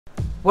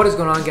What is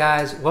going on,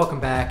 guys? Welcome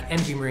back.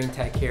 MG Marine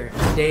Tech here.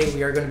 Today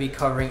we are going to be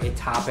covering a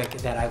topic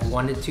that I've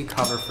wanted to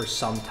cover for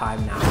some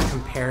time now,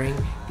 comparing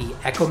the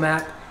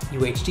Echomap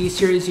UHD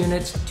series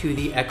units to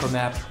the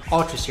Echomap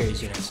Ultra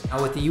series units.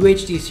 Now with the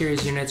UHD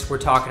series units, we're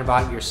talking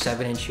about your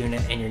 7-inch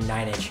unit and your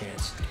 9-inch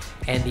units.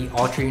 And the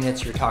Ultra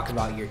units, you're talking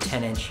about your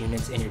 10-inch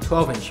units and your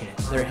 12-inch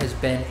units. There has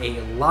been a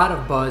lot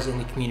of buzz in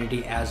the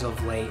community as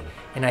of late,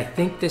 and I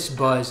think this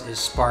buzz is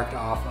sparked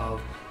off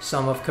of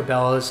some of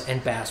Cabela's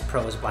and Bass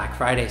Pro's Black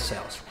Friday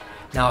sales.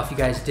 Now, if you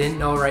guys didn't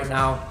know right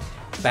now,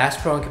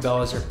 Bass Pro and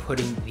Cabela's are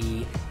putting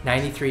the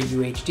 93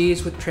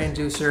 UHDs with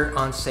transducer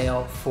on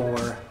sale for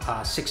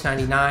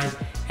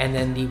 $699, and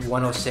then the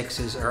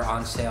 106s are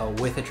on sale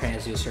with a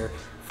transducer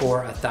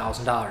for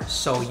 $1,000.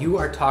 So you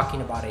are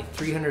talking about a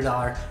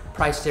 $300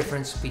 price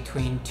difference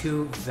between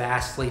two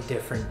vastly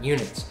different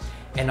units.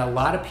 And a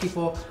lot of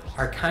people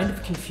are kind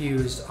of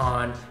confused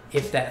on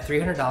if that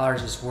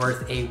 $300 is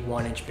worth a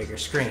 1-inch bigger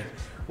screen.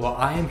 Well,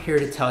 I am here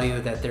to tell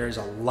you that there is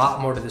a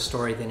lot more to the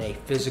story than a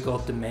physical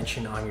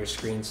dimension on your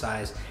screen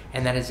size,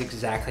 and that is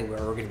exactly what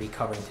we're going to be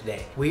covering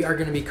today. We are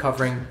going to be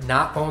covering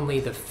not only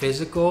the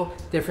physical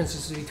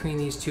differences between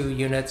these two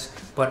units,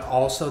 but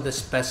also the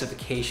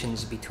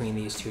specifications between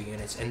these two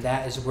units, and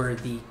that is where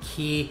the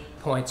key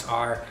points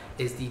are,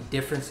 is the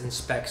difference in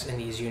specs in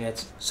these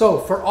units. So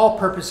for all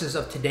purposes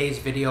of today's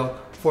video,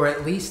 for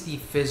at least the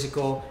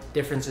physical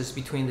differences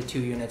between the two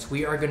units,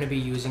 we are going to be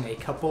using a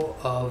couple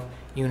of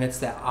units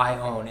that I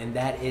own, and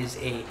that is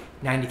a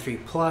 93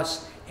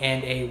 Plus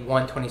and a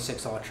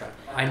 126 Ultra.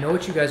 I know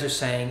what you guys are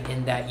saying,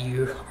 in that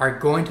you are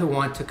going to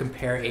want to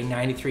compare a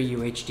 93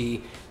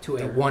 UHD to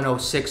a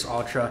 106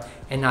 Ultra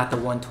and not the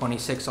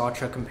 126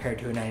 Ultra compared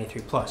to a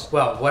 93 Plus.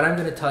 Well, what I'm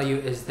going to tell you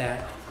is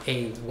that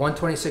a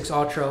 126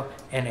 Ultra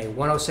and a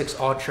 106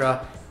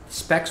 Ultra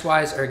specs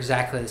wise are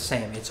exactly the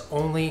same. It's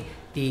only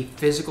the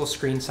physical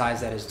screen size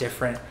that is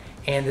different,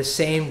 and the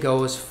same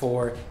goes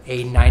for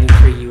a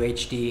 93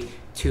 UHD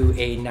to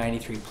a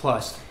 93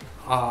 Plus.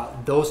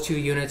 Those two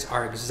units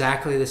are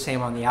exactly the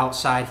same on the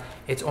outside.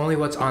 It's only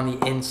what's on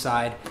the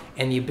inside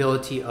and the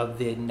ability of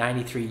the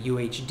 93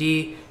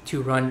 UHD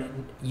to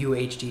run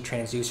UHD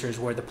transducers,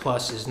 where the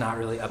Plus is not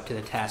really up to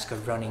the task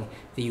of running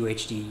the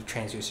UHD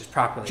transducers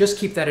properly. Just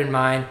keep that in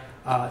mind.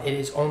 It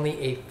is only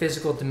a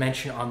physical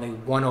dimension on the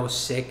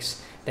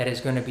 106 that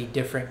is going to be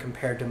different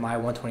compared to my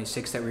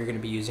 126 that we're going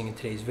to be using in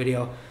today's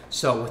video.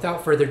 So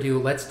without further ado,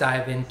 let's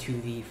dive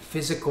into the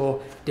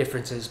physical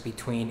differences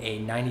between a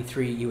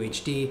 93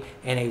 UHD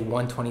and a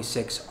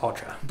 126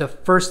 Ultra. The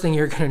first thing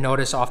you're going to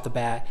notice off the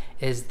bat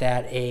is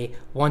that a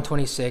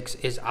 126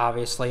 is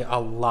obviously a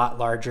lot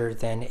larger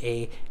than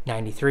a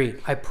 93.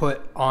 I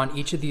put on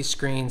each of these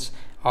screens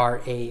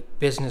are a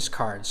business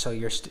card, so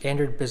your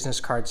standard business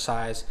card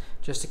size,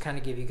 just to kind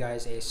of give you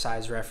guys a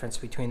size reference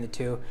between the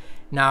two.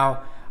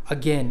 Now,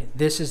 again,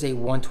 this is a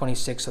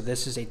 126, so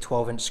this is a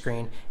 12-inch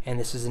screen, and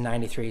this is a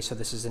 93, so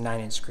this is a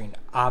 9-inch screen.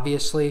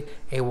 Obviously,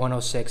 a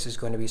 106 is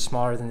going to be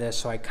smaller than this,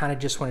 so I kind of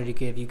just wanted to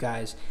give you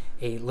guys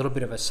a little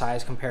bit of a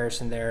size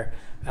comparison there,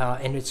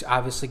 and it's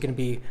obviously going to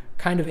be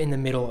kind of in the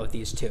middle of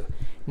these two.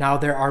 Now,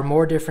 there are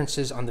more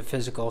differences on the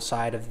physical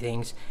side of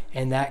things,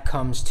 and that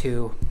comes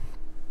to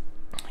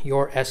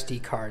your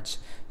SD cards.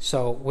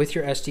 So with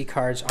your SD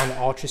cards on the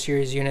Ultra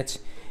series units,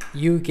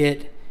 you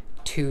get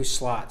 2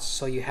 slots.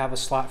 So you have a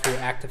slot for your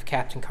active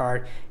captain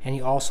card, and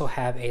you also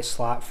have a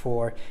slot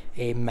for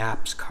a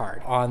maps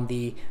card. On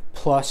the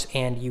Plus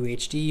and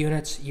UHD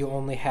units, you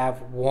only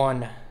have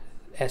 1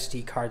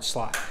 SD card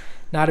slot.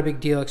 Not a big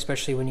deal,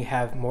 especially when you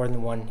have more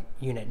than one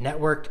unit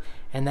networked,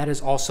 and that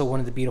is also one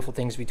of the beautiful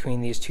things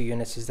between these two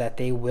units, is that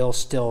they will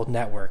still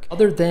network.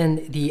 Other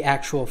than the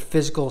actual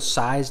physical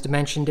size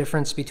dimension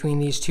difference between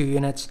these two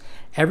units,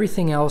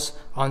 everything else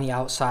on the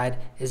outside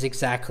is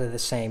exactly the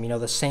same. You know,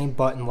 the same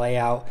button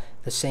layout,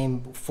 the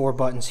same 4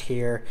 buttons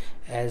here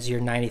as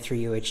your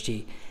 93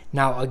 UHD.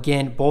 Now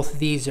again, both of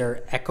these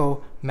are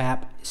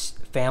Echomap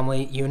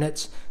family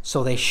units,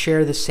 so they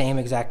share the same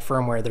exact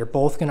firmware. They're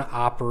both going to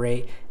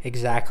operate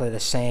exactly the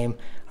same,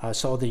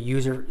 so the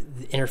user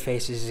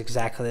interface is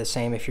exactly the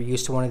same. If you're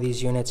used to one of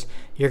these units,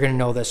 you're going to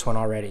know this one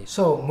already.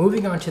 So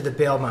moving on to the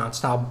bail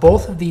mounts. Now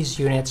both of these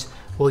units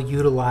will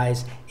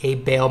utilize a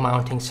bail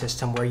mounting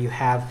system, where you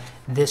have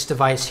this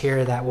device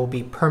here that will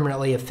be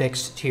permanently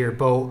affixed to your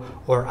boat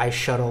or ice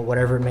shuttle,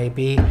 whatever it may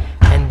be,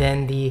 and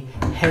then the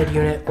head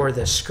unit or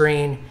the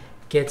screen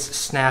gets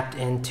snapped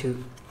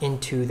into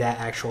that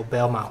actual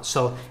bail mount.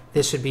 So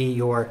this would be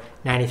your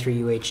 93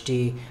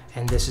 UHD,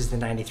 and this is the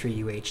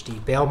 93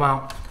 UHD bail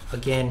mount.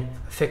 Again,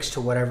 affixed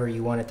to whatever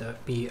you want it to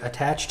be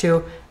attached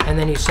to, and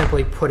then you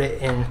simply put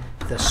it in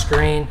the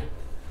screen,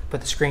 put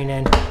the screen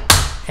in,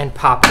 and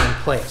pop it in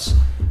place.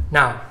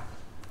 Now,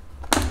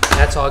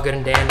 that's all good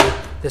and dandy.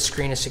 The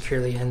screen is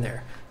securely in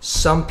there.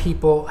 Some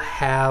people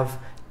have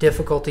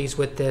difficulties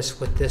with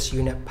this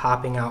unit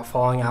popping out,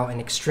 falling out in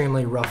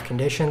extremely rough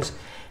conditions.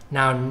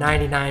 Now,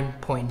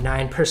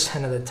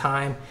 99.9% of the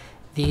time,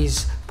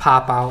 these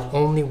pop out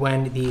only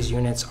when these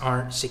units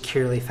aren't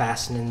securely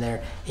fastened in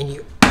there, and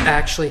you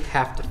actually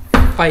have to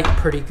fight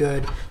pretty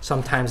good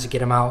sometimes to get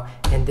them out.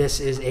 And this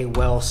is a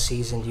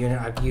well-seasoned unit.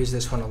 I've used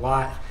this one a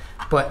lot,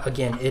 but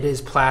again, it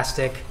is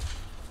plastic,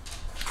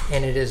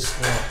 and it is,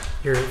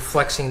 you're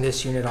flexing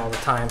this unit all the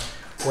time,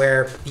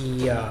 where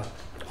the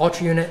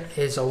Ultra unit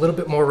is a little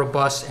bit more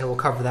robust, and we'll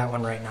cover that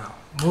one right now.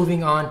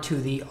 Moving on to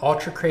the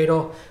Ultra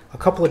cradle, a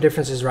couple of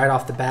differences right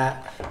off the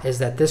bat is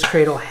that this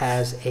cradle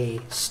has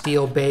a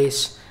steel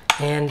base,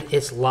 and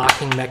its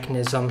locking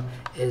mechanism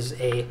is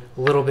a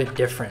little bit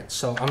different.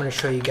 So I'm going to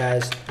show you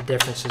guys the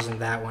differences in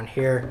that one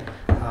here.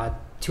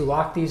 To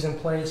lock these in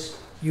place,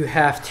 you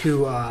have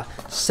to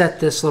set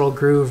this little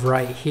groove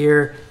right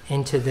here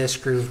into this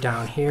groove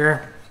down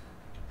here,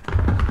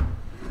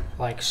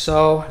 like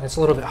so. And it's a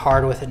little bit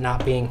hard with it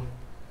not being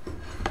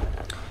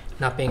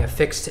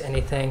affixed to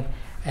anything.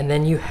 And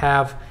then you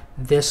have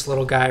this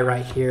little guy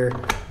right here,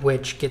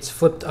 which gets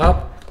flipped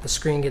up, the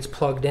screen gets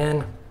plugged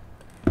in,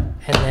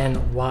 and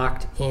then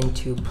locked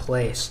into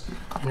place.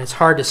 And it's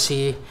hard to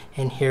see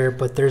in here,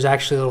 but there's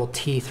actually little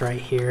teeth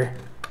right here.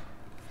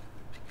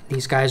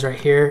 These guys right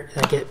here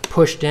that get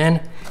pushed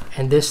in,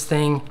 and this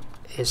thing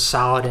is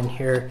solid in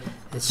here.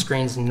 The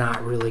screen's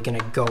not really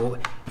gonna go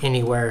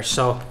anywhere.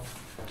 So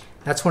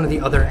that's one of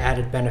the other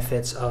added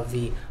benefits of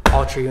the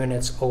Ultra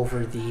units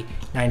over the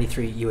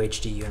 93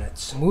 UHD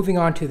units. Moving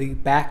on to the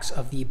backs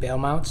of the bail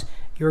mounts,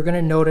 you're going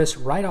to notice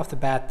right off the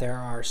bat there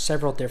are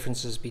several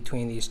differences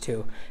between these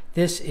two.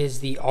 This is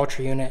the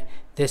Ultra unit,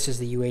 this is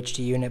the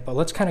UHD unit, but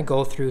let's kind of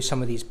go through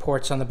some of these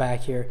ports on the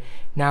back here.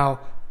 Now,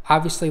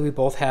 obviously we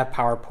both have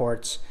power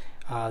ports.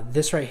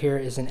 This right here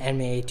is an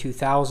NMEA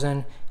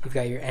 2000. You've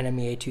got your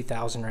NMEA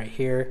 2000 right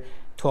here.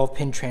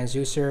 12-pin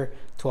transducer,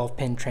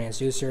 12-pin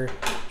transducer,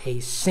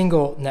 a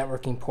single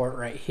networking port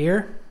right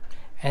here.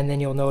 And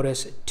then you'll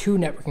notice two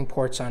networking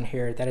ports on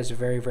here. That is a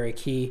very, very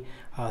key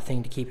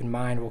thing to keep in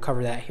mind. We'll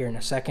cover that here in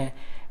a second.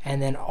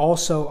 And then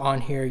also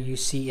on here, you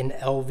see an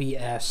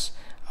LVS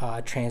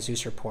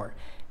transducer port.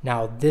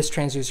 Now, this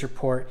transducer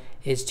port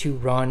is to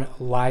run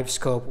live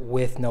scope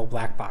with no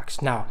black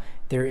box. Now,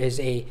 there is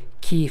a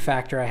key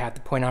factor I have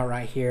to point out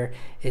right here,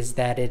 is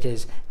that it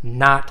is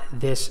not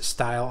this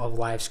style of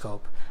live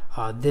scope.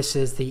 This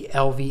is the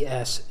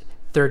LVS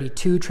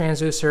 32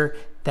 transducer.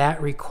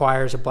 That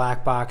requires a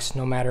black box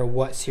no matter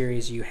what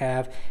series you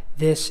have.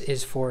 This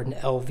is for an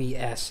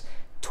LVS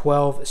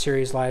 12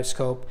 series live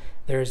scope.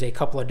 There's a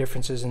couple of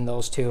differences in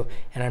those two,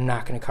 and I'm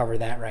not going to cover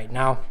that right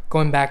now.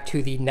 Going back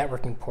to the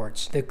networking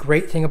ports, the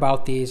great thing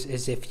about these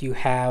is if you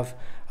have,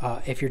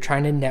 if you're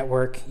trying to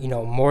network,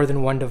 more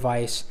than one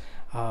device,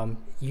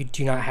 you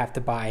do not have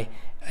to buy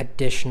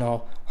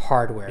additional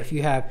hardware. If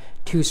you have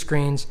two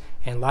screens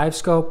and live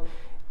scope,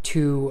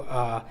 to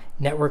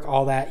network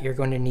all that, you're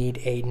going to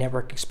need a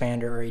network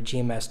expander or a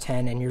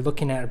GMS-10, and you're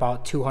looking at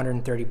about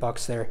 230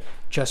 bucks there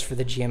just for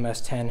the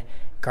GMS-10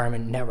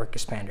 Garmin network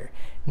expander.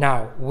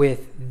 Now,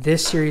 with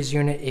this series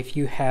unit, if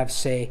you have,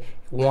 say,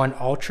 one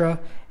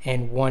Ultra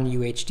and one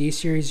UHD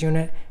series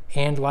unit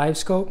and live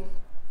scope,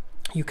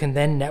 you can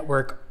then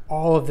network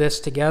all of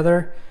this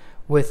together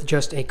with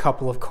just a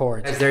couple of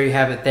cords. As there you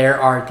have it,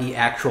 there are the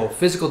actual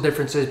physical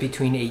differences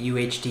between a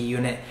UHD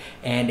unit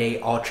and a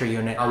Ultra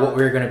unit. What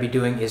we're going to be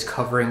doing is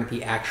covering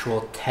the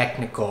actual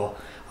technical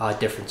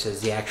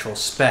differences, the actual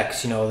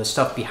specs, the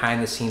stuff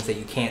behind the scenes that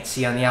you can't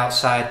see on the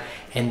outside.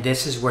 And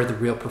this is where the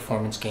real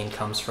performance gain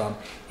comes from,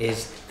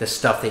 is the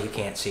stuff that you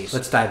can't see. So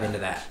let's dive into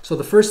that. So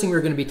the first thing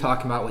we're going to be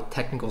talking about with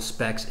technical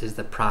specs is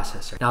the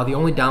processor. Now, the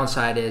only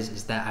downside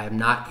is that I am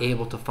not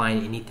able to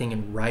find anything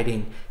in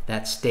writing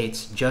that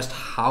states just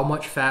how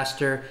much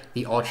faster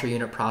the Ultra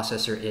unit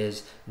processor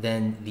is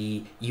than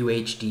the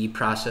UHD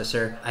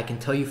processor. I can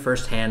tell you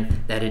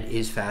firsthand that it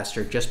is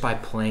faster just by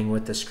playing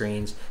with the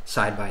screens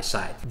side by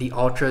side. The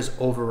Ultras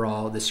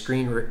overall, the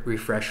screen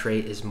refresh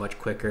rate is much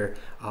quicker.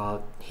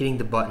 Hitting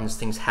the buttons,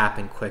 things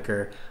happen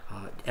quicker.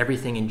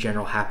 Everything in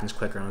general happens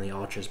quicker on the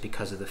Ultras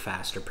because of the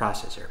faster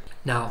processor.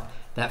 Now,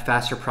 that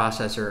faster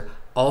processor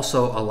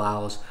also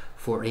allows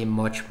for a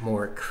much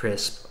more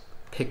crisp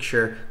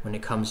picture when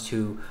it comes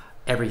to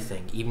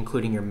everything, even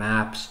including your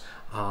maps,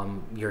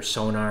 your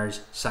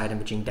sonars, side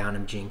imaging, down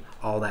imaging,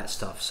 all that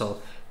stuff.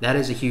 So that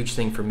is a huge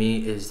thing for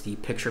me, is the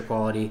picture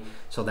quality.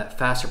 So that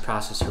faster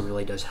processor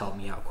really does help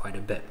me out quite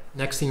a bit.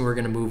 Next thing we're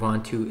going to move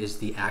on to is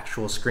the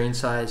actual screen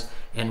size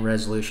and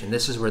resolution.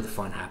 This is where the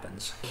fun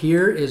happens.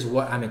 Here is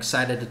what I'm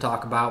excited to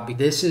talk about.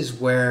 This is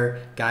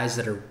where guys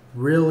that are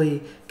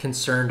really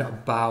concerned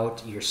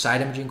about your side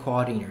imaging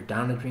quality and your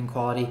down imaging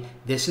quality,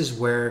 this is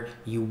where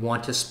you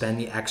want to spend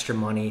the extra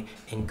money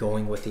in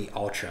going with the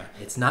Ultra.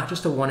 It's not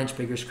just a 1-inch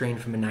bigger screen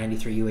from a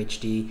 93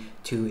 UHD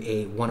to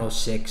a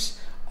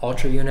 106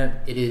 Ultra unit.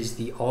 It is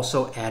the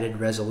also added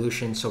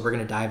resolution. So we're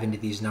going to dive into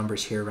these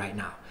numbers here right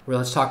now. Well,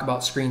 let's talk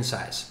about screen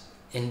size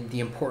and the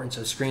importance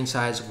of screen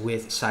size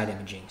with side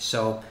imaging.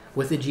 So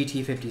with the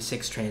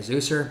GT56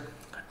 transducer,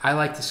 I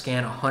like to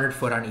scan 100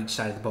 foot on each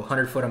side of the boat,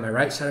 100 foot on my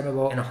right side of my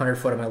boat and 100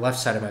 foot on my left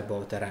side of my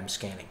boat that I'm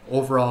scanning.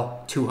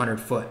 Overall,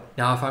 200 foot.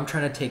 Now, if I'm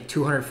trying to take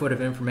 200 foot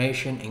of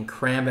information and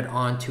cram it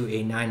onto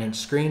a 9-inch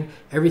screen,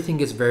 everything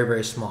gets very,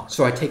 very small.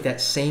 So I take that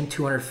same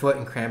 200 foot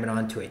and cram it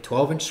onto a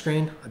 12-inch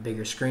screen, a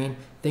bigger screen.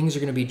 Things are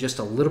going to be just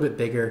a little bit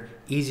bigger,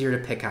 easier to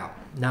pick out.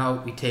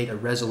 Now we take a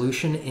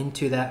resolution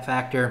into that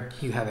factor.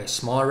 You have a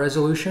smaller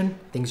resolution.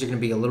 Things are going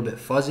to be a little bit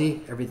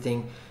fuzzy.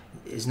 Everything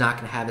is not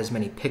going to have as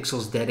many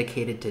pixels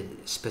dedicated to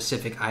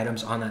specific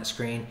items on that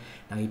screen.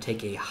 Now you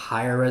take a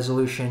higher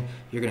resolution,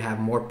 you're going to have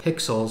more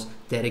pixels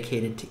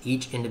dedicated to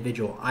each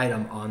individual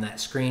item on that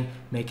screen,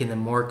 making them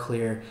more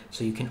clear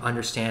so you can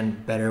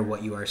understand better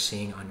what you are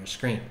seeing on your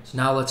screen. So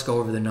now let's go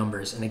over the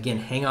numbers. And again,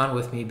 hang on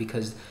with me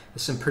because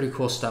there's some pretty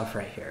cool stuff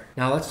right here.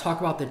 Now let's talk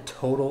about the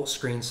total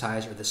screen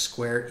size, or the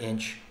square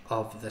inch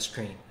of the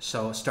screen.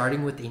 So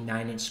starting with the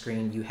 9-inch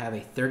screen, you have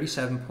a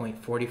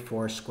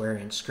 37.44 square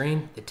inch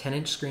screen. The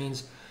 10-inch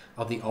screens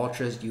of the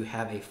Ultras, you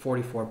have a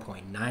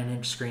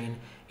 44.9-inch screen,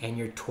 and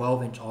your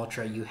 12-inch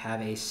Ultra, you have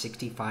a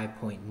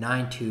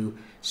 65.92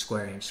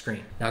 square inch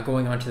screen. Now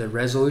going on to the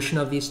resolution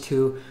of these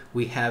two,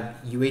 we have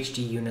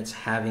UHD units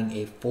having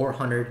a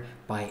 400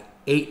 by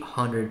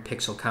 800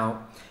 pixel count,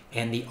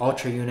 and the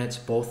Ultra units,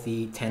 both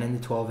the 10 and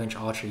the 12-inch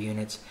Ultra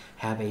units,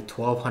 have a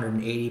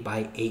 1280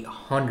 by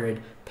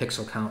 800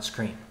 pixel count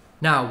screen.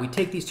 Now we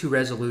take these two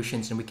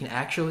resolutions and we can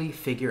actually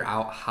figure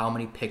out how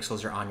many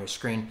pixels are on your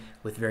screen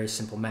with very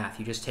simple math.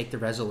 You just take the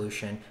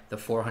resolution, the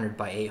 400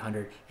 by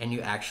 800, and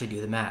you actually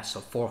do the math. So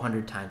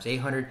 400 times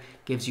 800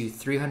 gives you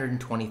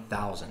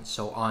 320,000.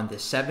 So on the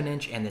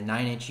 7-inch and the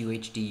 9-inch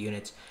UHD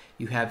units,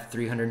 you have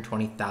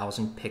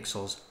 320,000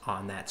 pixels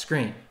on that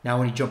screen. Now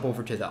when you jump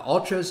over to the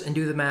Ultras and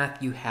do the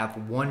math, you have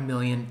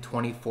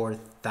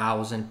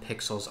 1,024,000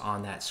 pixels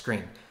on that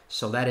screen.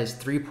 So that is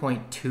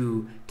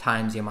 3.2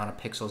 times the amount of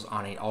pixels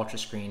on an Ultra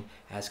screen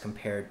as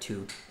compared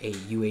to a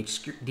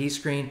UHD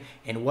screen.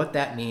 And what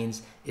that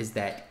means is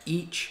that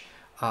each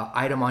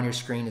item on your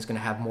screen is going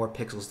to have more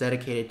pixels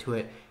dedicated to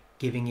it,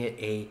 giving it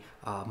a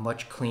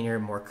much cleaner,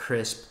 more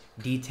crisp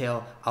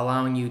detail,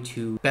 allowing you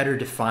to better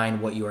define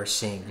what you are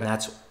seeing. And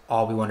that's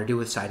all we want to do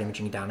with side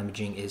imaging and down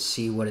imaging, is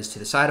see what is to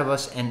the side of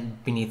us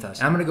and beneath us.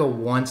 And I'm going to go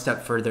one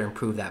step further and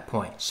prove that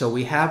point. So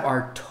we have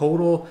our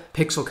total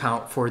pixel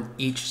count for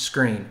each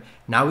screen.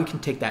 Now we can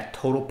take that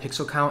total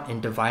pixel count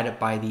and divide it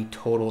by the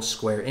total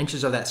square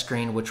inches of that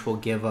screen, which will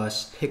give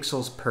us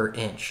pixels per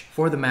inch.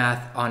 For the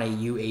math, on a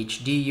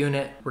UHD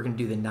unit, we're going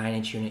to do the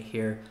 9-inch unit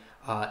here.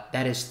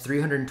 That is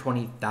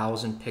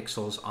 320,000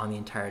 pixels on the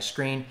entire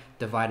screen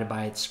divided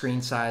by its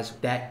screen size.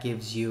 That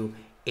gives you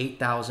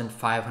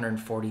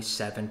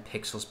 8,547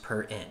 pixels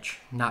per inch.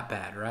 Not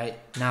bad, right?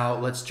 Now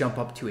let's jump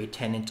up to a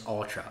 10-inch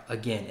Ultra.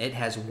 Again, it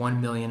has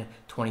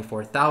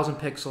 1,024,000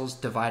 pixels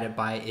divided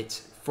by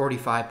its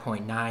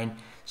 45.9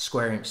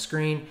 square inch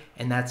screen,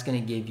 and that's going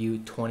to give you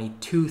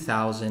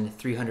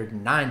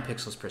 22,309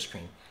 pixels per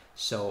screen.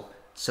 So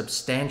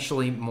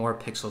substantially more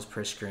pixels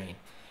per screen.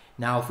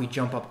 Now if we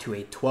jump up to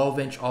a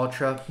 12-inch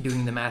Ultra,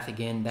 doing the math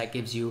again, that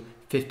gives you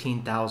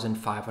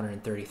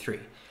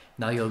 15,533.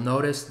 Now you'll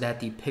notice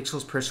that the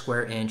pixels per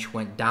square inch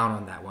went down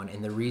on that one,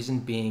 and the reason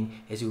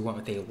being is we went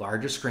with a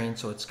larger screen,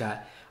 so it's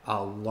got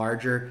a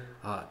larger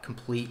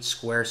complete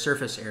square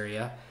surface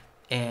area,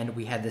 and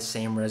we had the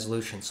same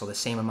resolution, so the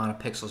same amount of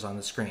pixels on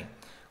the screen.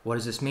 What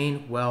does this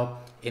mean?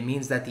 Well, it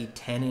means that the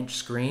 10-inch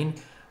screen,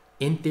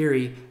 in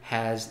theory,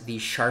 has the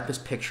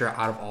sharpest picture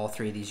out of all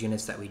three of these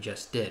units that we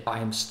just did. I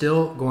am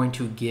still going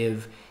to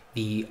give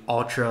the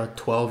Ultra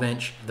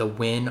 12-inch the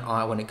win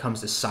when it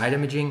comes to side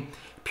imaging,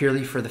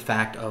 purely for the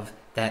fact of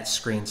that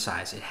screen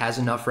size. It has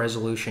enough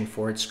resolution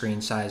for its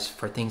screen size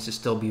for things to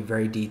still be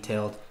very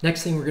detailed.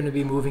 Next thing we're going to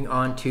be moving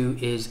on to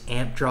is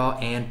amp draw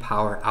and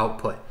power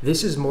output.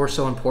 This is more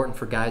so important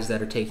for guys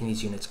that are taking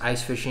these units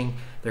ice fishing.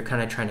 They're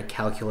kind of trying to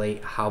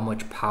calculate how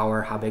much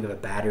power, how big of a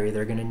battery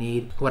they're going to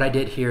need. What I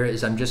did here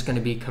is I'm just going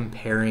to be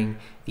comparing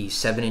the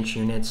 7-inch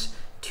units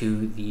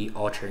to the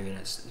Ultra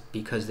units,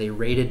 because they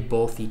rated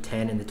both the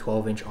 10 and the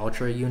 12-inch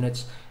Ultra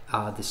units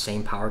the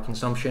same power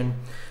consumption.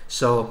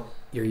 So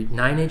your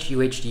 9-inch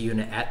UHD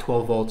unit at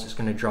 12 volts is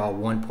going to draw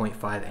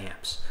 1.5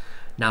 amps.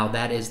 Now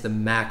that is the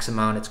max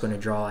amount it's going to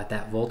draw at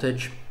that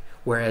voltage,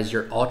 whereas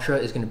your Ultra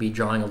is going to be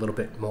drawing a little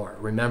bit more.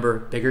 Remember,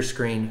 bigger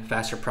screen,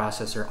 faster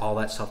processor, all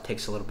that stuff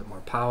takes a little bit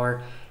more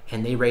power,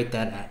 and they rate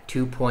that at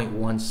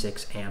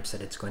 2.16 amps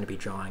that it's going to be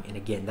drawing, and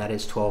again, that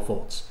is 12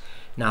 volts.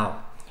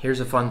 Now, here's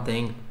a fun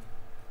thing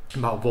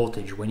about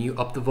voltage. When you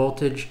up the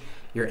voltage,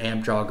 your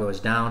amp draw goes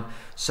down.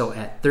 So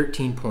at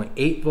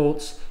 13.8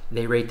 volts,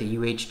 they rate the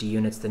UHD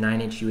units, the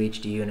 9-inch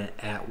UHD unit,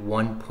 at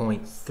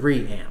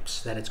 1.3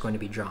 amps that it's going to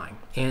be drawing.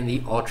 And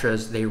the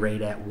Ultras, they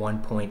rate at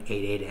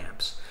 1.88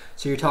 amps.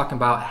 So you're talking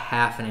about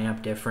half an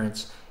amp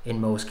difference in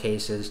most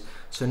cases,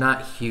 so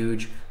not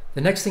huge.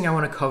 The next thing I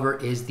want to cover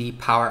is the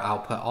power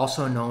output,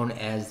 also known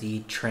as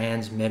the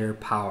transmitter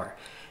power.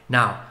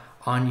 Now,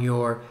 on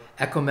your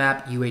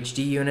Echomap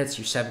UHD units,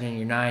 your 7 and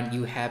your 9,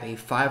 you have a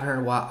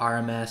 500 watt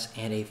RMS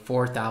and a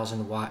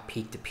 4,000 watt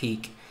peak to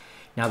peak.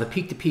 Now the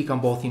peak to peak on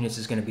both units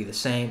is going to be the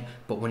same,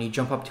 but when you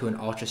jump up to an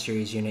Ultra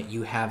Series unit,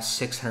 you have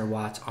 600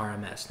 watts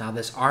RMS. Now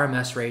this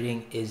RMS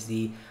rating is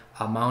the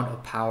amount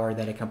of power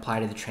that it can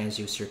apply to the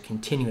transducer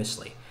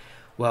continuously.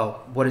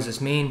 Well, what does this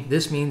mean?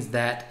 This means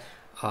that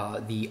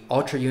the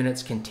Ultra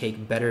units can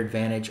take better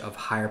advantage of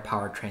higher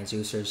powered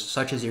transducers,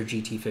 such as your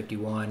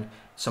GT51,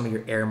 some of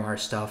your Airmar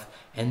stuff,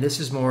 and this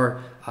is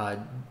more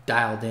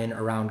dialed in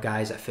around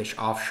guys that fish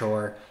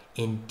offshore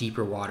in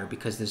deeper water,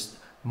 because this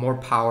more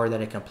power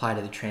that it can apply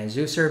to the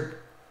transducer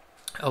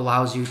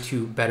allows you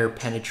to better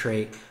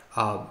penetrate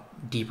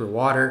deeper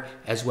water,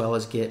 as well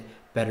as get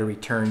better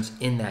returns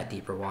in that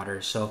deeper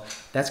water. So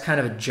that's kind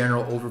of a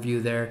general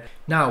overview there.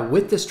 Now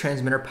with this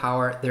transmitter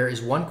power, there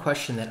is one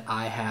question that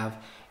I have,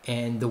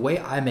 and the way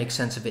I make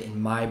sense of it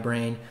in my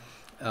brain,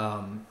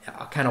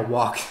 I'll kind of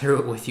walk through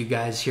it with you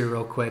guys here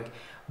real quick,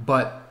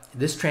 but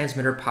this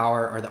transmitter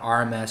power, or the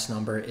RMS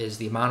number, is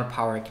the amount of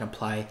power it can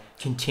apply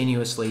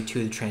continuously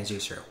to the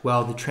transducer.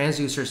 Well, the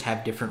transducers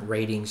have different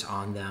ratings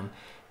on them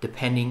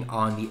depending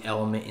on the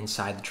element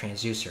inside the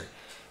transducer.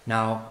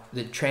 Now,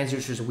 the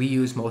transducers we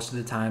use most of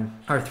the time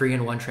are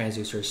 3-in-1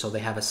 transducers, so they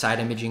have a side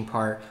imaging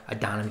part, a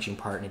down imaging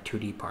part, and a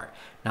 2D part.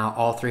 Now,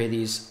 all three of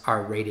these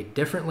are rated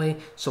differently,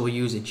 so we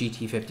use a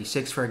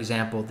GT56, for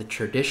example. The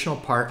traditional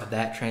part of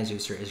that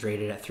transducer is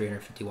rated at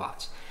 350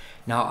 watts.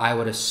 Now, I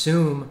would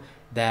assume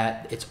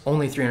that it's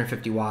only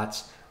 350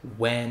 watts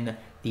when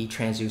the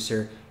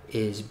transducer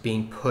is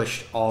being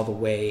pushed all the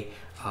way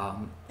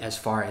as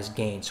far as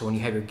gain. So when you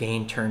have your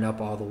gain turned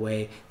up all the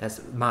way, that's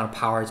the amount of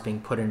power that's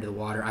being put into the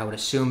water. I would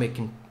assume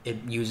it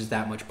uses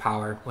that much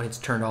power when it's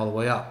turned all the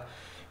way up.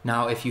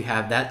 Now, if you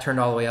have that turned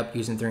all the way up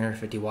using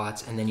 350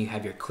 watts, and then you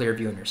have your clear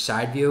view and your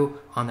side view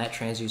on that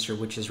transducer,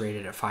 which is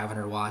rated at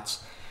 500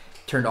 watts,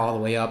 turned all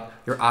the way up,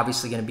 you're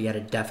obviously going to be at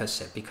a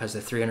deficit, because the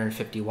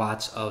 350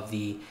 watts of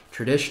the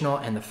traditional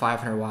and the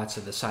 500 watts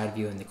of the side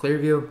view and the clear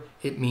view,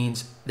 it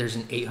means there's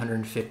an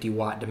 850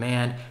 watt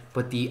demand,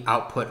 but the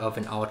output of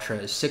an Ultra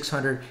is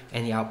 600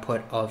 and the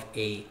output of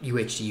a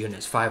UHD unit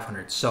is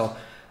 500. So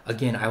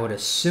again, I would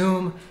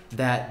assume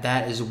that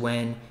that is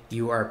when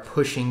you are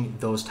pushing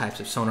those types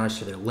of sonars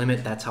to their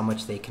limit. That's how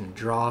much they can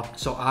draw.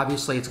 So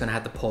obviously it's going to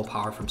have to pull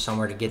power from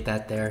somewhere to get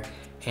that there,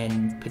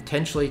 and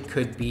potentially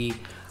could be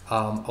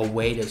a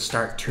way to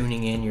start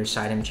tuning in your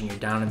side imaging, your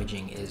down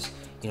imaging, is,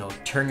 you know,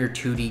 turn your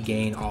 2D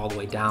gain all the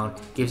way down.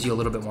 Gives you a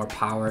little bit more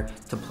power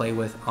to play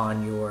with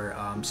on your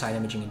side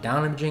imaging and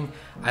down imaging.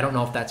 I don't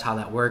know if that's how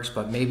that works,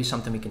 but maybe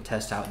something we can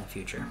test out in the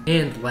future.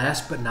 And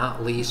last but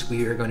not least,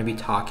 we are going to be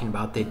talking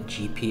about the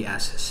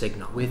GPS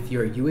signal. With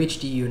your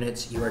UHD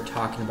units, you are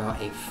talking about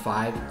a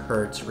 5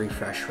 Hertz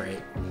refresh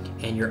rate,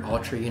 and your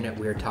Ultra unit,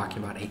 we are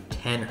talking about a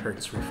 10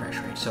 Hertz refresh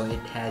rate. So it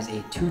has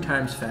a 2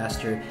 times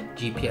faster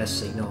GPS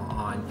signal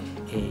on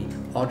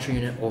a Ultra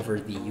unit over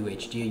the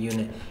UHD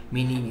unit,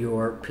 meaning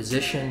your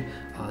position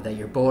that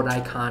your bullet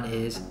icon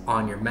is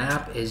on your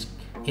map is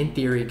in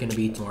theory going to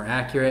be more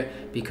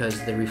accurate,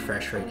 because the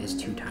refresh rate is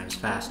 2 times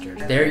faster.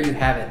 There you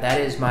have it. That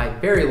is my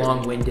very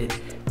long-winded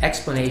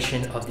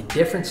explanation of the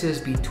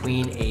differences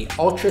between a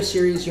Ultra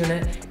series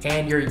unit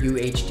and your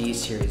UHD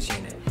series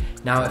unit.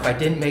 Now, if I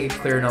didn't make it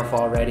clear enough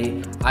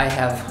already, I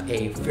have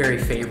a very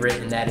favorite,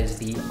 and that is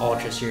the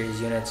Ultra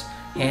series units.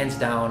 Hands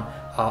down,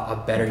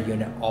 a better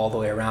unit all the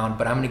way around,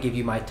 but I'm going to give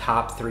you my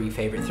top 3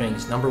 favorite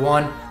things. Number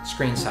 1,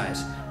 screen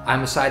size.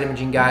 I'm a side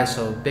imaging guy,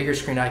 so bigger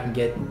screen I can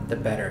get, the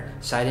better.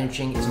 Side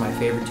imaging is my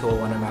favorite tool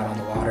when I'm out on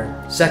the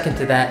water. Second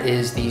to that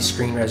is the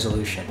screen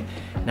resolution.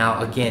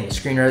 Now again,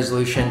 screen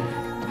resolution,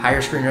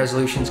 higher screen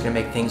resolution is going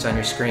to make things on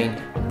your screen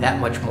that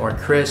much more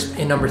crisp.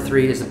 And number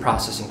 3 is the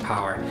processing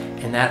power,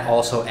 and that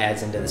also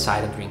adds into the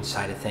side imaging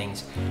side of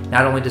things.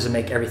 Not only does it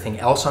make everything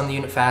else on the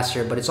unit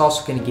faster, but it's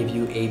also going to give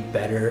you a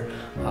better,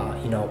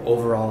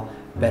 overall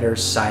better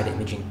side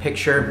imaging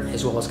picture,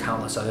 as well as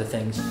countless other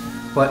things.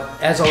 But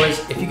as always,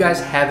 if you guys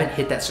haven't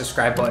hit that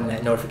subscribe button,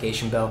 that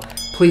notification bell,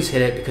 please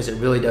hit it, because it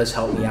really does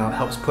help me out,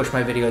 helps push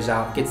my videos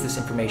out, gets this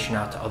information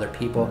out to other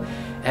people.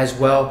 As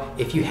well,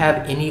 if you have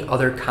any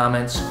other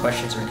comments,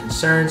 questions, or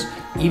concerns,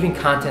 even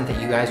content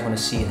that you guys want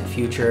to see in the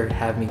future,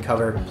 have me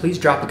cover, please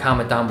drop a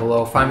comment down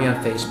below. Find me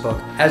on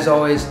Facebook. As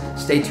always,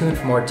 stay tuned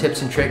for more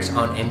tips and tricks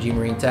on MG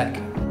Marine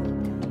Tech.